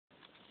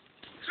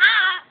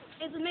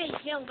It's me,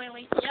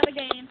 Hillbilly, the other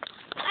game.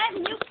 I have a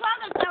new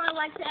product that I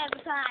like to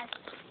advertise.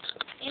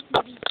 It's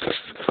me.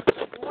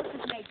 What's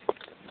his name?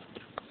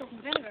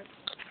 Salt&Vinegar.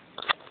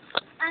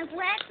 I'm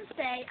glad to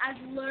say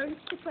I've learned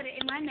to put it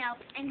in my mouth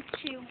and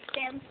chew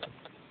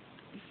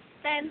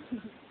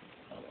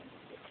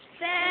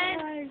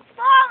then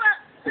follow.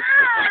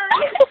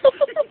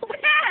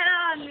 Bad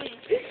on me.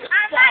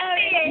 I might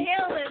be a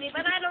hillbilly,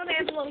 but I don't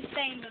have little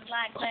fingers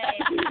like that.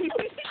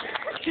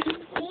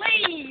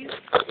 Please.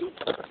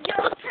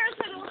 Your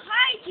personal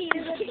hygiene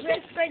is at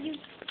risk when you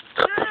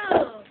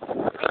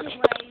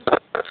anyways,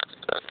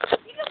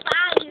 you can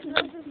buy these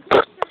noses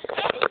at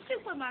any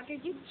supermarket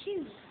you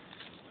choose.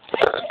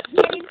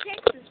 And in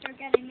Texas, they're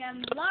getting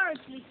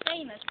largely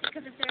famous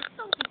because of their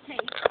salty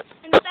taste.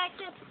 In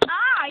fact,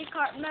 I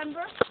can't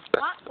remember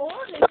what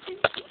order to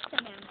eat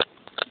them in.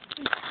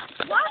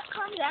 What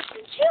comes after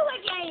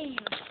chewing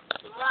game?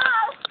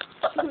 Wow!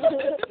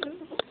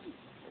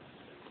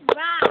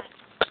 Right.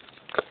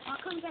 What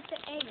comes after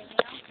A,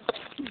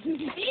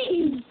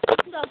 B.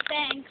 So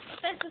thanks.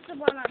 This is the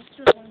one I'm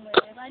struggling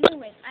with. I knew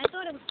it. I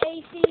thought it was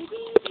A, C, D,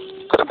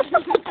 D.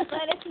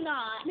 But it's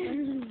not.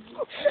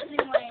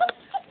 Anyway.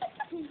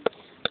 You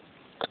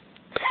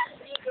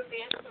could be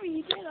a three,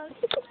 did I?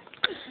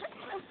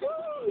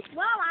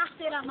 While I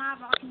sit on my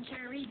rocking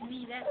chair reading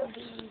these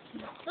S&Bs,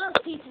 those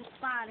people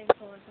fighting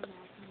for some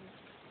happiness.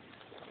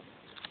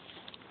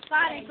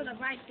 Fighting for the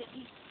right to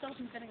eat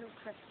Salt&Vinegar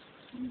crisps.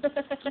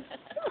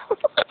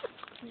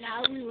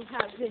 Now we will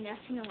have the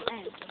national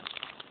anthem.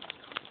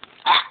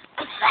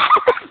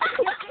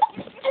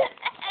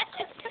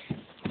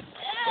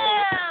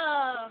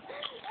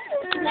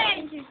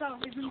 Thank you,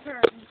 Sophie, in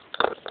person.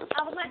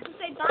 I would like to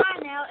say bye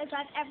now as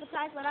I've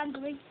advertised what I'm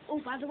doing.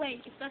 Oh, by the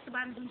way, it's best to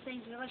buy them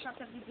things. The other shops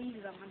have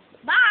these on.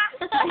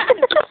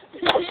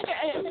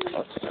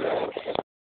 Bye!